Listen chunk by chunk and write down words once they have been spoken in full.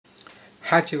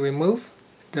how to remove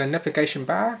the navigation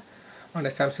bar on the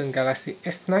Samsung Galaxy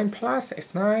S9 Plus,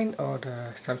 S9 or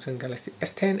the Samsung Galaxy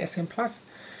S10, S10 Plus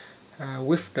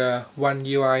with the One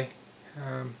UI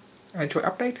Android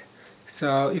update.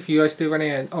 So if you are still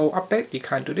running an old update, you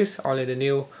can't do this. Only the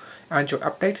new Android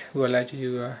update will allow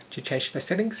you to change the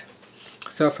settings.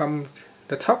 So from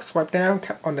the top, swipe down,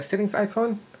 tap on the settings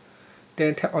icon,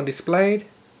 then tap on displayed.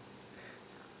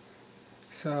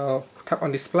 So tap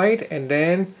on displayed and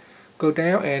then go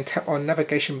down and tap on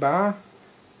navigation bar,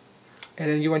 and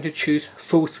then you want to choose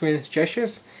full screen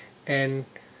gestures, and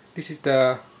this is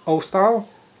the old style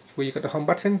where you got the home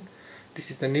button.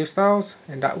 This is the new styles,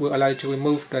 and that will allow you to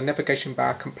remove the navigation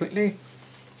bar completely.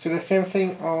 So the same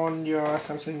thing on your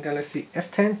Samsung Galaxy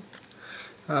S10.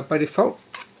 By default,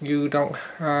 you don't.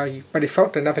 By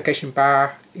default, the navigation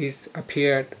bar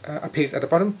appears at the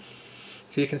bottom.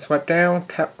 So you can swipe down,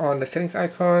 tap on the settings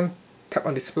icon, tap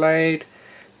on displayed,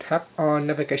 tap on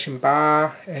navigation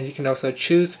bar, and you can also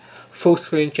choose full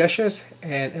screen gestures,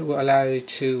 and it will allow you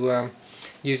to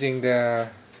using the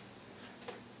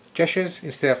gestures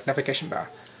instead of navigation bar.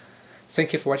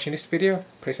 Thank you for watching this video.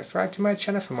 Please subscribe to my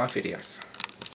channel for more videos.